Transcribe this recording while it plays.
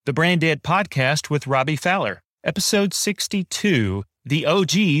The Brand Ed Podcast with Robbie Fowler, Episode 62, The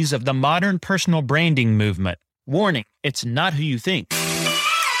OGs of the Modern Personal Branding Movement. Warning, it's not who you think.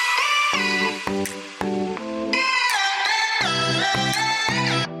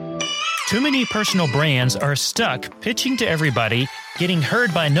 Too many personal brands are stuck pitching to everybody, getting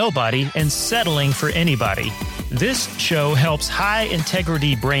heard by nobody, and settling for anybody. This show helps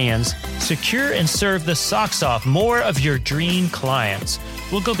high-integrity brands secure and serve the socks off more of your dream clients.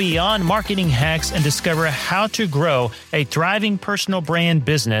 We'll go beyond marketing hacks and discover how to grow a thriving personal brand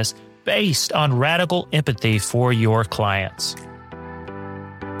business based on radical empathy for your clients.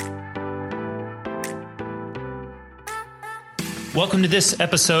 Welcome to this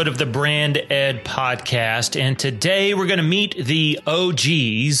episode of the Brand Ed Podcast, and today we're going to meet the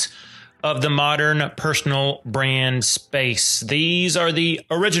OGs of the modern personal brand space. These are the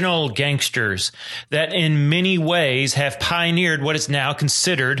original gangsters that in many ways have pioneered what is now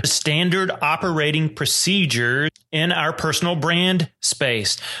considered standard operating procedure in our personal brand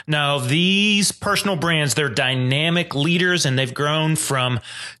space. Now, these personal brands, they're dynamic leaders and they've grown from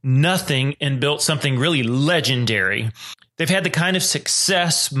nothing and built something really legendary. They've had the kind of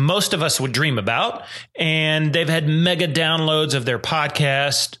success most of us would dream about, and they've had mega downloads of their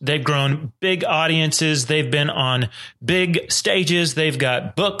podcast. They've grown big audiences. They've been on big stages. They've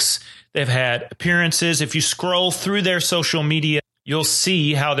got books. They've had appearances. If you scroll through their social media, you'll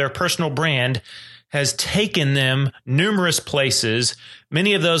see how their personal brand has taken them numerous places.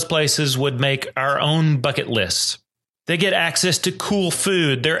 Many of those places would make our own bucket lists. They get access to cool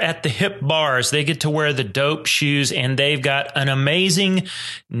food. They're at the hip bars. They get to wear the dope shoes, and they've got an amazing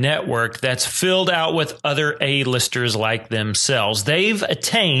network that's filled out with other A-listers like themselves. They've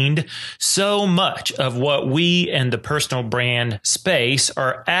attained so much of what we in the personal brand space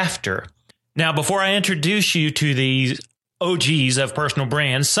are after. Now, before I introduce you to these OGs of personal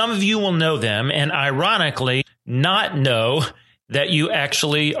brands, some of you will know them and ironically not know that you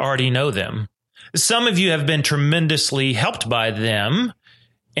actually already know them. Some of you have been tremendously helped by them,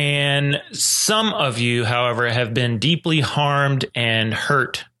 and some of you, however, have been deeply harmed and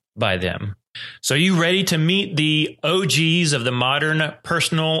hurt by them. So are you ready to meet the OGs of the modern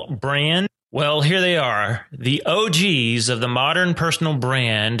personal brand? Well, here they are. The OGs of the modern personal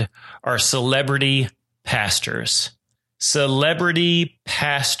brand are celebrity pastors. Celebrity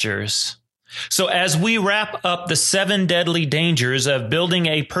pastors. So as we wrap up the 7 deadly dangers of building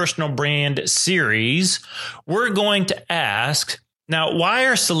a personal brand series, we're going to ask, now, why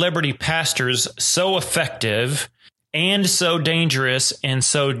are celebrity pastors so effective and so dangerous and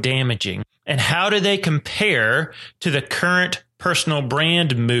so damaging? And how do they compare to the current personal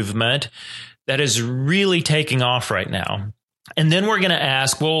brand movement that is really taking off right now? And then we're going to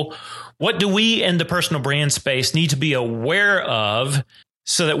ask, well, what do we in the personal brand space need to be aware of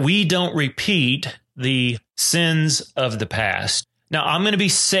so that we don't repeat the sins of the past? Now, I'm going to be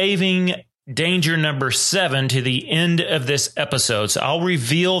saving danger number 7 to the end of this episode. So I'll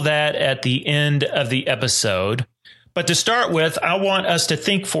reveal that at the end of the episode. But to start with, I want us to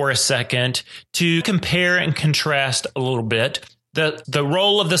think for a second to compare and contrast a little bit the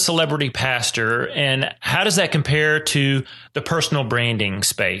role of the celebrity pastor and how does that compare to the personal branding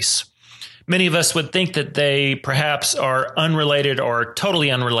space. Many of us would think that they perhaps are unrelated or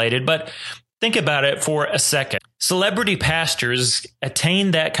totally unrelated, but think about it for a second. Celebrity pastors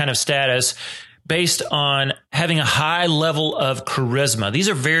attain that kind of status based on having a high level of charisma. These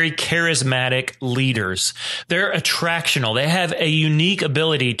are very charismatic leaders. They're attractional. They have a unique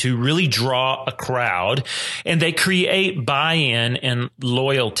ability to really draw a crowd, and they create buy-in and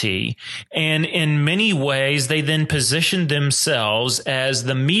loyalty. And in many ways, they then position themselves as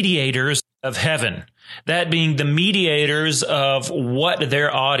the mediators of heaven, that being the mediators of what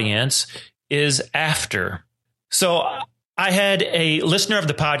their audience is after. So I had a listener of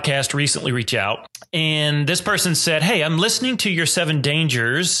the podcast recently reach out, and this person said, hey, I'm listening to your 7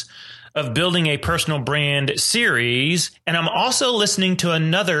 dangers of building a personal brand series, and I'm also listening to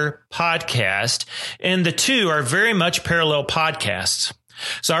another podcast, and the two are very much parallel podcasts.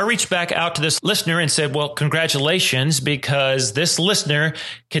 So I reached back out to this listener and said, well, congratulations, because this listener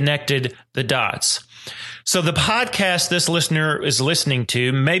connected the dots. So the podcast this listener is listening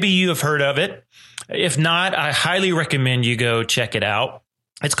to, maybe you have heard of it. If not, I highly recommend you go check it out.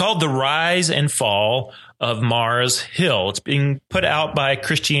 It's called The Rise and Fall of Mars Hill. It's being put out by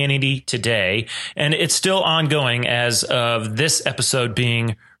Christianity Today, and it's still ongoing as of this episode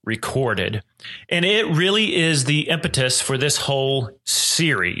being recorded. And it really is the impetus for this whole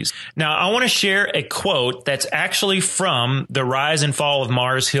series. Now, I want to share a quote that's actually from the Rise and Fall of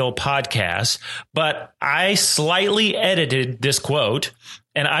Mars Hill podcast, but I slightly edited this quote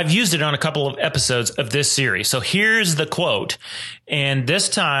And I've used it on a couple of episodes of this series. So here's the quote. And this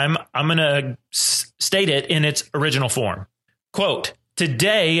time I'm going to state it in its original form. Quote,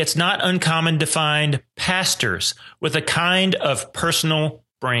 "Today, it's not uncommon to find pastors with a kind of personal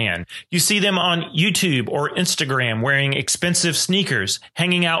brand. You see them on YouTube or Instagram wearing expensive sneakers,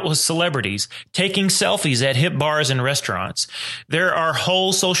 hanging out with celebrities, taking selfies at hip bars and restaurants. There are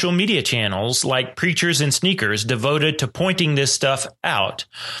whole social media channels like Preachers in Sneakers devoted to pointing this stuff out.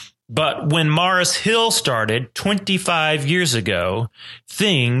 But when Mars Hill started 25 years ago,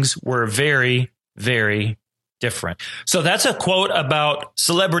 things were very, very different." So that's a quote about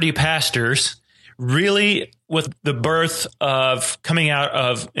celebrity pastors, really with the birth of coming out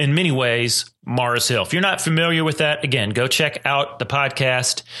of, in many ways, Mars Hill. If you're not familiar with that, again, go check out the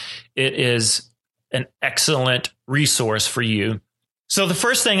podcast. It is an excellent resource for you. So the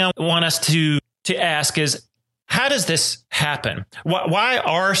first thing I want us to ask is, how does this happen? Why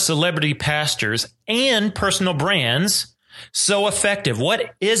are celebrity pastors and personal brands so effective?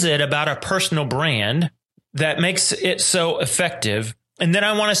 What is it about a personal brand that makes it so effective? And then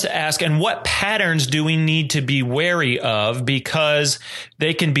I want us to ask, and what patterns do we need to be wary of, because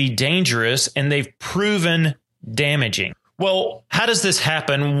they can be dangerous and they've proven damaging? Well, how does this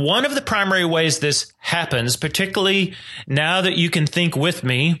happen? One of the primary ways this happens, particularly now that you can think with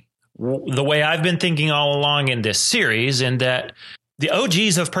me the way I've been thinking all along in this series, and that the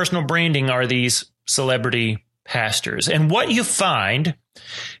OGs of personal branding are these celebrity pastors. And what you find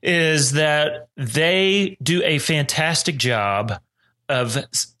is that they do a fantastic job of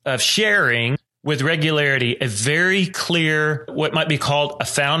sharing with regularity a very clear, what might be called a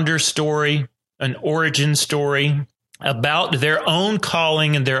founder story, an origin story about their own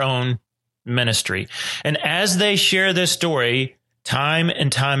calling and their own ministry. And as they share this story time and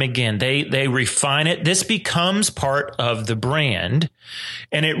time again, they refine it. This becomes part of the brand,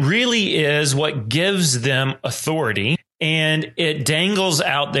 and it really is what gives them authority, and it dangles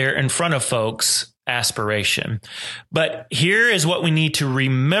out there in front of folks aspiration. But here is what we need to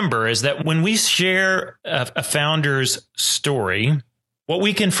remember, is that when we share a founder's story, what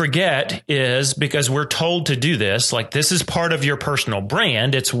we can forget is, because we're told to do this, like this is part of your personal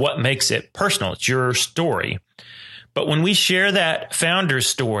brand, it's what makes it personal, it's your story. But when we share that founder's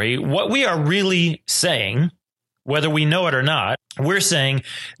story, what we are really saying, whether we know it or not, we're saying,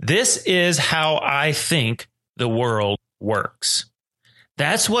 this is how I think the world works.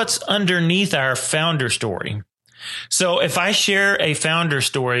 That's what's underneath our founder story. So if I share a founder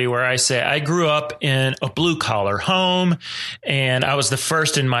story where I say, I grew up in a blue collar home and I was the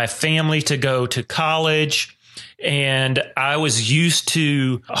first in my family to go to college, and I was used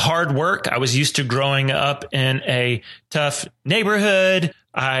to hard work. I was used to growing up in a tough neighborhood.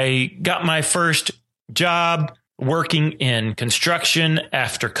 I got my first job working in construction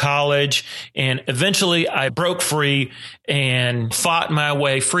after college, and eventually I broke free and fought my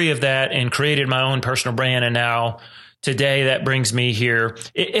way free of that and created my own personal brand. And now today that brings me here.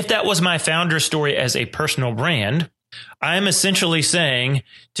 If that was my founder story as a personal brand, I'm essentially saying,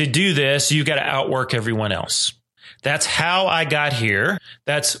 to do this, you got to outwork everyone else. That's how I got here.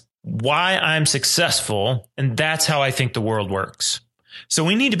 That's why I'm successful. And that's how I think the world works. So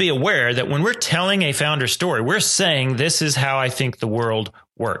we need to be aware that when we're telling a founder story, we're saying, this is how I think the world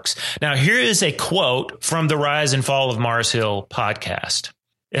works. Now, here is a quote from the Rise and Fall of Mars Hill podcast.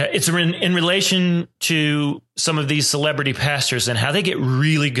 It's in relation to some of these celebrity pastors and how they get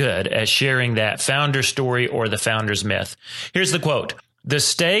really good at sharing that founder story or the founder's myth. Here's the quote. "The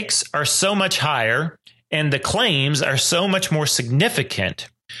stakes are so much higher and the claims are so much more significant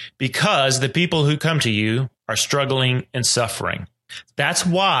because the people who come to you are struggling and suffering. That's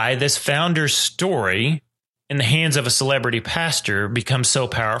why this founder's story in the hands of a celebrity pastor becomes so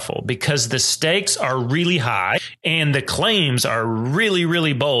powerful, because the stakes are really high and the claims are really,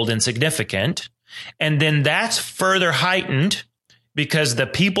 really bold and significant. And then that's further heightened because the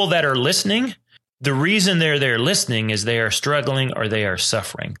people that are listening, the reason they're there listening is they are struggling or they are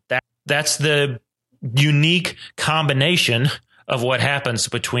suffering. That's the unique combination of what happens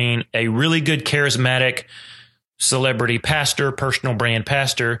between a really good charismatic celebrity pastor, personal brand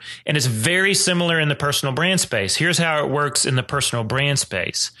pastor, and it's very similar in the personal brand space. Here's how it works in the personal brand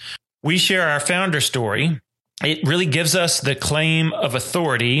space. We share our founder story. It really gives us the claim of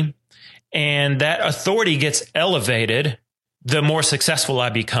authority, and that authority gets elevated the more successful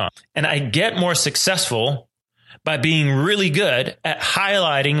I become. And I get more successful by being really good at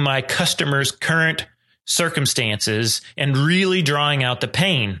highlighting my customers' current circumstances and really drawing out the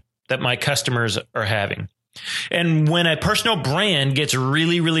pain that my customers are having. And when a personal brand gets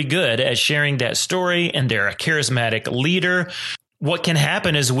really, really good at sharing that story and they're a charismatic leader, what can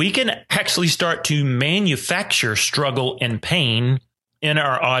happen is we can actually start to manufacture struggle and pain in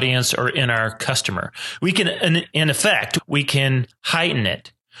our audience or in our customer. We can, in effect, we can heighten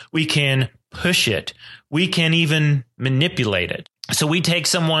it. We can push it. We can even manipulate it. So we take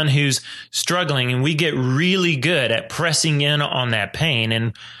someone who's struggling and we get really good at pressing in on that pain,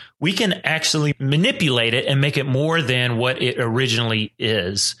 and we can actually manipulate it and make it more than what it originally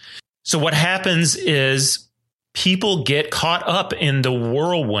is. So what happens is people get caught up in the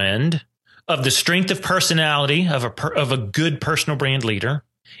whirlwind of the strength of personality of a good personal brand leader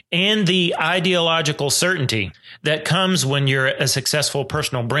and the ideological certainty that comes when you're a successful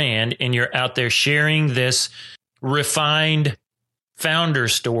personal brand and you're out there sharing this refined founder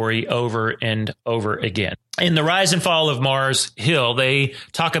story over and over again. In The Rise and Fall of Mars Hill, they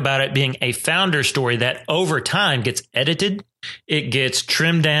talk about it being a founder story that over time gets edited, it gets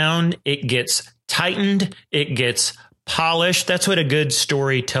trimmed down, it gets tightened, it gets polished. That's what a good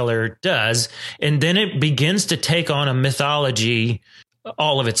storyteller does. And then it begins to take on a mythology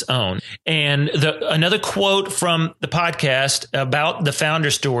all of its own. And another quote from the podcast about the founder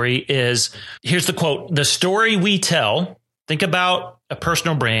story is, here's the quote: "The story we tell," think about a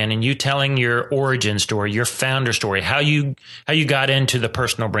personal brand and you telling your origin story, your founder story, how you got into the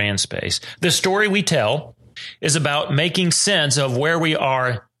personal brand space. "The story we tell is about making sense of where we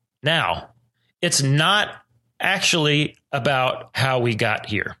are now. It's not actually about how we got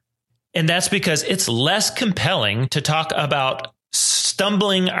here." And that's because it's less compelling to talk about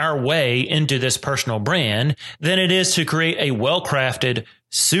stumbling our way into this personal brand than it is to create a well-crafted,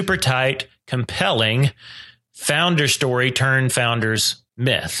 super tight, compelling founder story turned founder's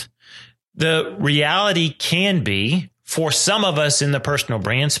myth. The reality can be, for some of us in the personal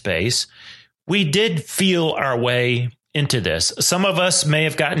brand space, we did feel our way into this. Some of us may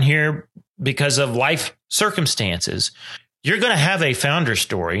have gotten here because of life circumstances. You're going to have a founder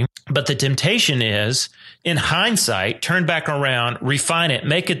story, but the temptation is, in hindsight, turn back around, refine it,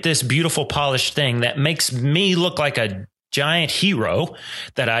 make it this beautiful, polished thing that makes me look like a giant hero,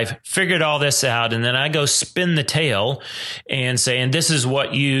 that I've figured all this out. And then I go spin the tale and say, and this is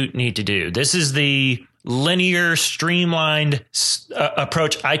what you need to do. This is the linear, streamlined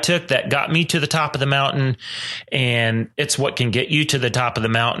approach I took that got me to the top of the mountain. And it's what can get you to the top of the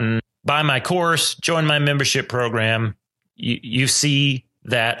mountain. Buy my course, join my membership program. You see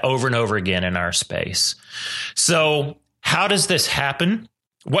that over and over again in our space. So how does this happen?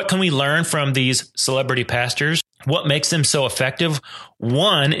 What can we learn from these celebrity pastors? What makes them so effective?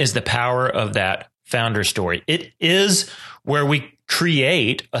 One is the power of that founder story. It is where we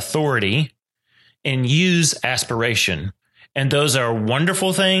create authority and use aspiration. And those are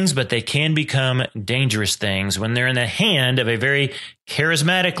wonderful things, but they can become dangerous things when they're in the hand of a very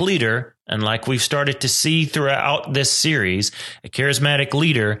charismatic leader. And like we've started to see throughout this series, a charismatic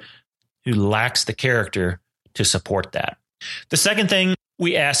leader who lacks the character to support that. The second thing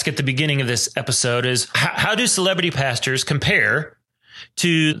we ask at the beginning of this episode is, how do celebrity pastors compare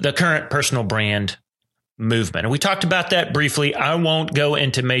to the current personal brand movement? And we talked about that briefly. I won't go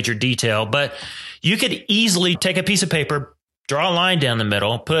into major detail, but you could easily take a piece of paper, draw a line down the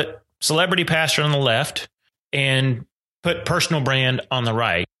middle, put celebrity pastor on the left, and put personal brand on the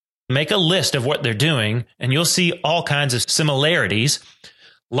right. Make a list of what they're doing, and you'll see all kinds of similarities,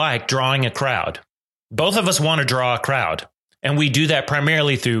 like drawing a crowd. Both of us want to draw a crowd, and we do that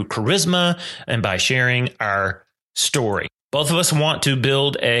primarily through charisma and by sharing our story. Both of us want to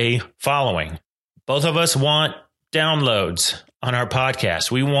build a following. Both of us want downloads on our podcast.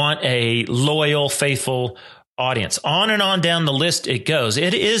 We want a loyal, faithful audience. On and on down the list it goes.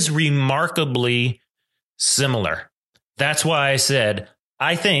 It is remarkably similar. That's why I said,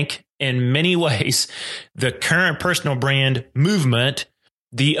 I think in many ways, the current personal brand movement,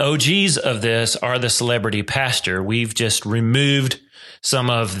 the OGs of this are the celebrity pastor. We've just removed some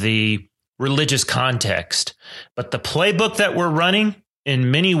of the religious context. But the playbook that we're running,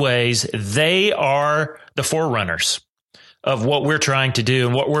 in many ways, they are the forerunners of what we're trying to do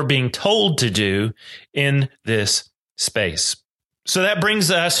and what we're being told to do in this space. So that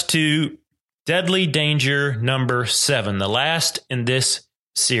brings us to Deadly Danger number 7, the last in this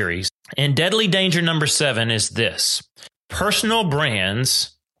series. And Deadly Danger number 7 is this: personal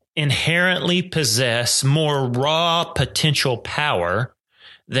brands inherently possess more raw potential power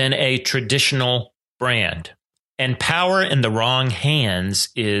than a traditional brand. And power in the wrong hands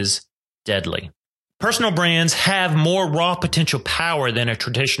is deadly. Personal brands have more raw potential power than a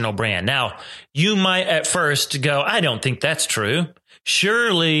traditional brand. Now, you might at first go, I don't think that's true.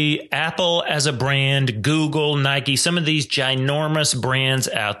 Surely Apple as a brand, Google, Nike, some of these ginormous brands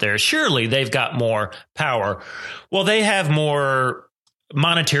out there, surely they've got more power. Well, they have more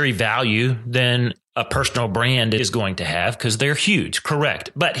monetary value than a personal brand is going to have because they're huge,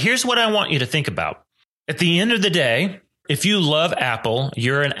 correct. But here's what I want you to think about. At the end of the day, if you love Apple,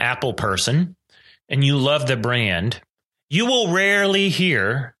 you're an Apple person, and you love the brand, you will rarely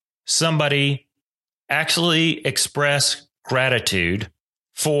hear somebody actually express gratitude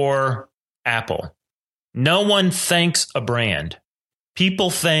for Apple. No one thanks a brand. People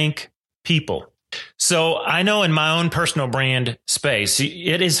thank people. So I know in my own personal brand space,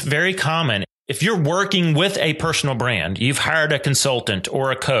 it is very common. If you're working with a personal brand, you've hired a consultant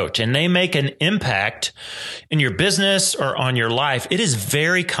or a coach, and they make an impact in your business or on your life, it is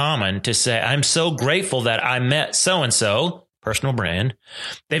very common to say, I'm so grateful that I met so-and-so, personal brand.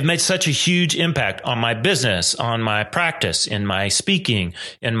 They've made such a huge impact on my business, on my practice, in my speaking,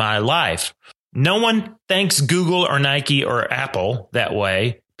 in my life. No one thanks Google or Nike or Apple that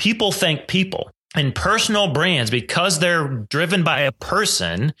way. People thank people. And personal brands, because they're driven by a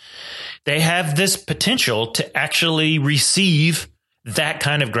person, they have this potential to actually receive that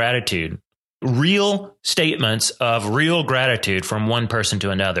kind of gratitude. Real statements of real gratitude from one person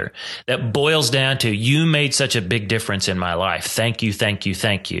to another that boils down to, you made such a big difference in my life. Thank you, thank you,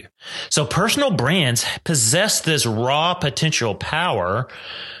 thank you. So personal brands possess this raw potential power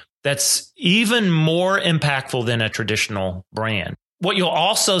that's even more impactful than a traditional brand. What you'll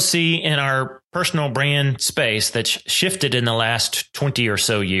also see in our personal brand space that's shifted in the last 20 or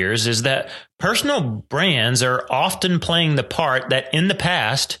so years is that personal brands are often playing the part that in the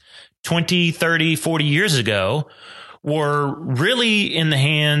past, 20, 30, 40 years ago, were really in the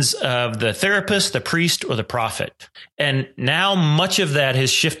hands of the therapist, the priest, or the prophet. And now much of that has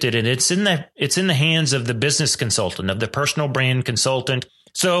shifted, and it's in the hands of the business consultant, of the personal brand consultant.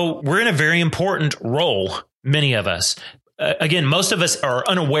 So we're in a very important role, many of us. Again, most of us are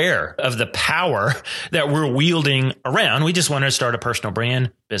unaware of the power that we're wielding around. We just want to start a personal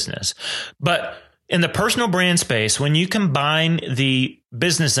brand business. But in the personal brand space, when you combine the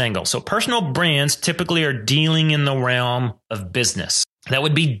business angle, so personal brands typically are dealing in the realm of business. That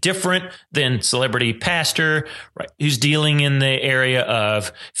would be different than celebrity pastor, right, who's dealing in the area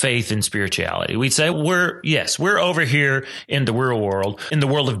of faith and spirituality. We'd say we're over here in the real world, in the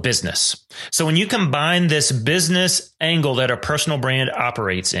world of business. So when you combine this business angle that a personal brand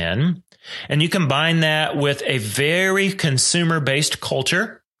operates in, and you combine that with a very consumer-based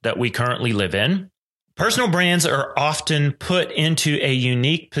culture that we currently live in, personal brands are often put into a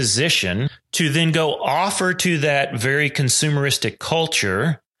unique position to then go offer to that very consumeristic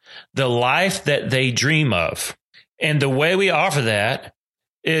culture the life that they dream of. And the way we offer that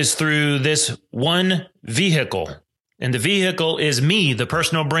is through this one vehicle. And the vehicle is me, the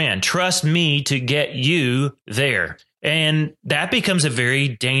personal brand. Trust me to get you there. And that becomes a very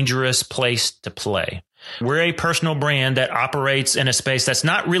dangerous place to play. We're a personal brand that operates in a space that's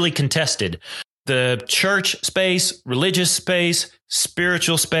not really contested. The church space, religious space,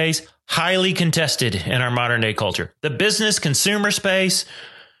 spiritual space, highly contested in our modern day culture. The business consumer space,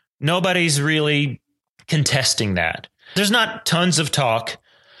 nobody's really contesting that. There's not tons of talk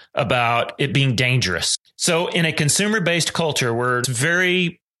about it being dangerous. So in a consumer-based culture where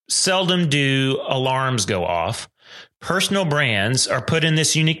very seldom do alarms go off, personal brands are put in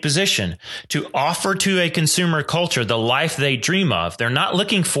this unique position to offer to a consumer culture the life they dream of. They're not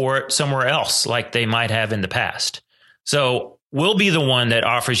looking for it somewhere else like they might have in the past. So we'll be the one that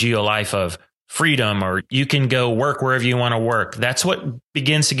offers you a life of freedom, or you can go work wherever you want to work. That's what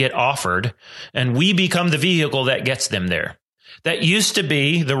begins to get offered. And we become the vehicle that gets them there. That used to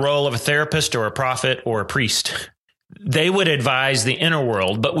be the role of a therapist or a prophet or a priest. They would advise the inner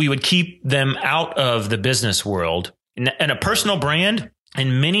world, but we would keep them out of the business world. And a personal brand,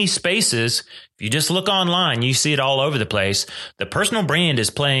 in many spaces, if you just look online, you see it all over the place. The personal brand is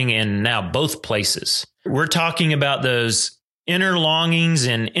playing in now both places. We're talking about those inner longings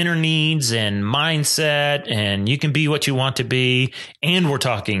and inner needs and mindset, and you can be what you want to be. And we're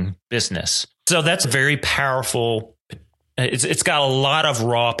talking business. So that's very powerful. It's got a lot of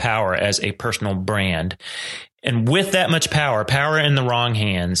raw power as a personal brand. And with that much power in the wrong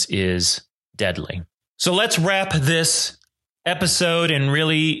hands is deadly. So let's wrap this episode and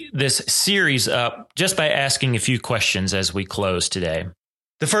really this series up just by asking a few questions as we close today.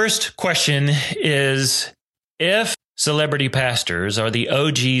 The first question is, if celebrity pastors are the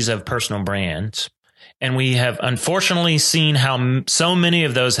OGs of personal brands, And we have unfortunately seen how so many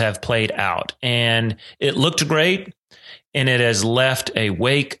of those have played out. And it looked great, and it has left a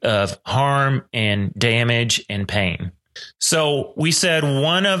wake of harm and damage and pain. So we said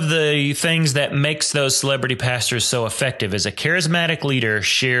one of the things that makes those celebrity pastors so effective is a charismatic leader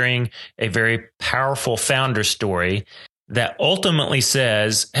sharing a very powerful founder story that ultimately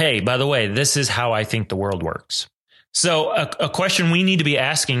says, hey, by the way, this is how I think the world works. So a question we need to be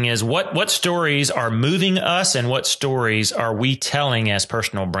asking is what stories are moving us and what stories are we telling as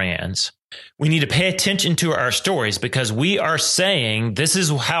personal brands? We need to pay attention to our stories because we are saying, this is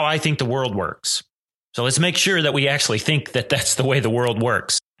how I think the world works. So let's make sure that we actually think that that's the way the world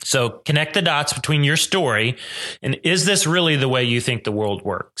works. So connect the dots between your story and is this really the way you think the world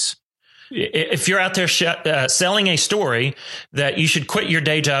works? If you're out there selling a story that you should quit your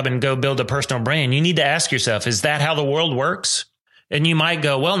day job and go build a personal brand, you need to ask yourself, is that how the world works? And you might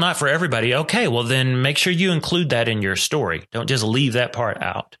go, well, not for everybody. Okay, well, then make sure you include that in your story. Don't just leave that part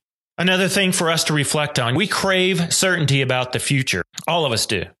out. Another thing for us to reflect on, we crave certainty about the future. All of us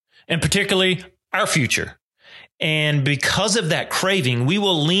do, and particularly our future. And because of that craving, we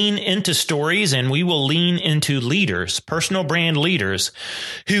will lean into stories and we will lean into leaders, personal brand leaders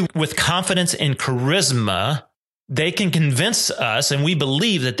who with confidence and charisma, they can convince us and we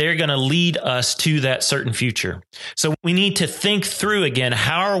believe that they're going to lead us to that certain future. So we need to think through again,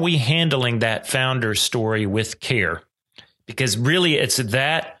 how are we handling that founder story with care? Because really it's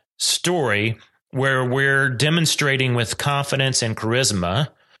that story where we're demonstrating with confidence and charisma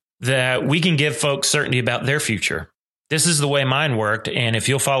that we can give folks certainty about their future. This is the way mine worked. And if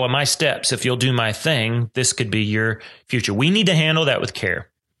you'll follow my steps, if you'll do my thing, this could be your future. We need to handle that with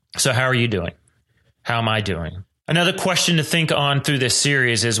care. So how are you doing? How am I doing? Another question to think on through this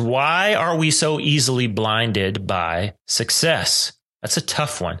series is why are we so easily blinded by success? That's a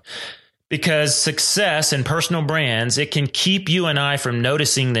tough one. Because success in personal brands, it can keep you and I from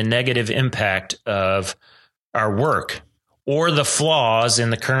noticing the negative impact of our work or the flaws in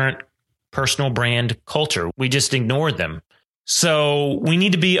the current personal brand culture. We just ignore them. So we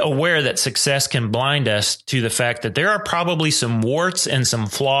need to be aware that success can blind us to the fact that there are probably some warts and some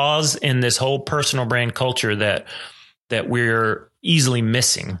flaws in this whole personal brand culture that we're easily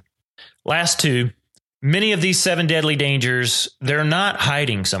missing. Last two, many of these 7 deadly dangers, they're not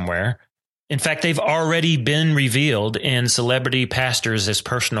hiding somewhere. In fact, they've already been revealed in celebrity pastors as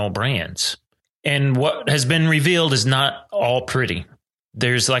personal brands. And what has been revealed is not all pretty.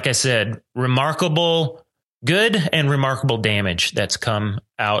 There's, like I said, remarkable good and remarkable damage that's come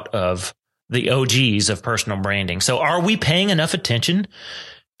out of the OGs of personal branding. So are we paying enough attention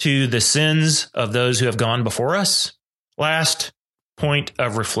to the sins of those who have gone before us? Last point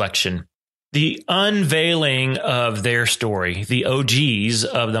of reflection. The unveiling of their story, the OGs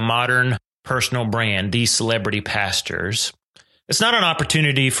of the modern personal brand, these celebrity pastors, it's not an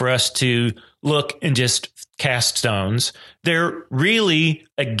opportunity for us to look and just cast stones. They're really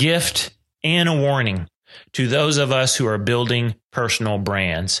a gift and a warning to those of us who are building personal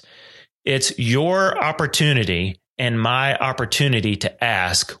brands. It's your opportunity and my opportunity to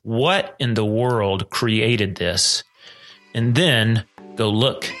ask, what in the world created this? And then go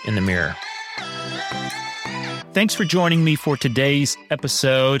look in the mirror. Thanks for joining me for today's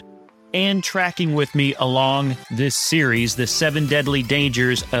episode and tracking with me along this series, The 7 Deadly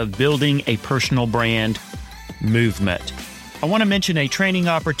Dangers of Building a Personal Brand Movement. I want to mention a training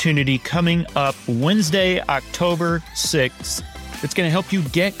opportunity coming up Wednesday, October 6th. It's going to help you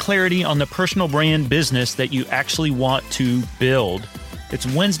get clarity on the personal brand business that you actually want to build. It's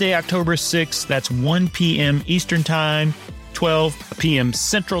Wednesday, October 6th. That's 1 p.m. Eastern Time, 12 p.m.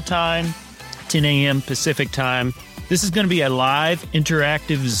 Central Time, 10 a.m. Pacific Time. This is going to be a live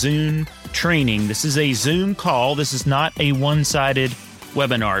interactive Zoom training. This is a Zoom call. This is not a one-sided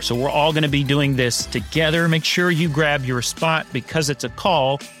webinar. So we're all going to be doing this together. Make sure you grab your spot because it's a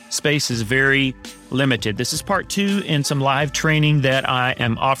call. Space is very limited. This is part 2 in some live training that I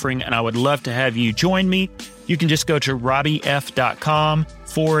am offering, and I would love to have you join me. You can just go to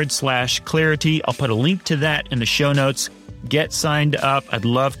robbyf.com/clarity. I'll put a link to that in the show notes. Get signed up. I'd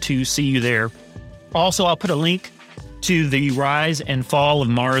love to see you there. Also, I'll put a link to the Rise and Fall of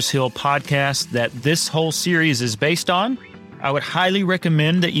Mars Hill podcast that this whole series is based on. I would highly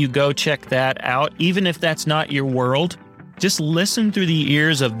recommend that you go check that out, even if that's not your world. Just listen through the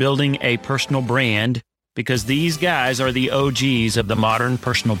ears of building a personal brand, because these guys are the OGs of the modern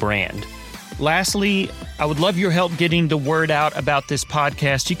personal brand. Lastly, I would love your help getting the word out about this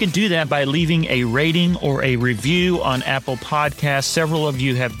podcast. You can do that by leaving a rating or a review on Apple Podcasts. Several of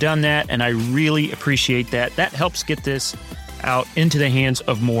you have done that, and I really appreciate that. That helps get this out into the hands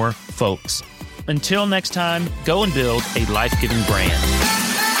of more folks. Until next time, go and build a life-giving brand.